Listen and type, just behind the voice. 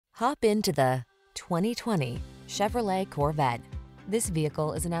Hop into the 2020 Chevrolet Corvette. This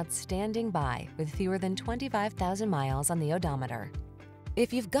vehicle is an outstanding buy with fewer than 25,000 miles on the odometer.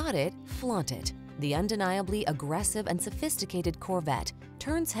 If you've got it, flaunt it. The undeniably aggressive and sophisticated Corvette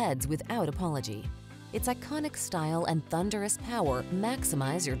turns heads without apology. Its iconic style and thunderous power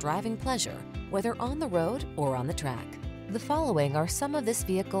maximize your driving pleasure, whether on the road or on the track. The following are some of this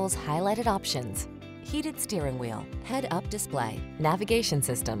vehicle's highlighted options: heated steering wheel, head-up display, navigation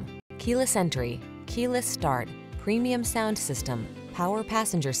system, keyless entry, keyless start, premium sound system, power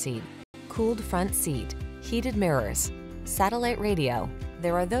passenger seat, cooled front seat, heated mirrors, satellite radio.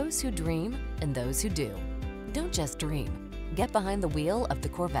 There are those who dream and those who do. Don't just dream. Get behind the wheel of the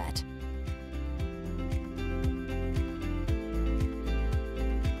Corvette.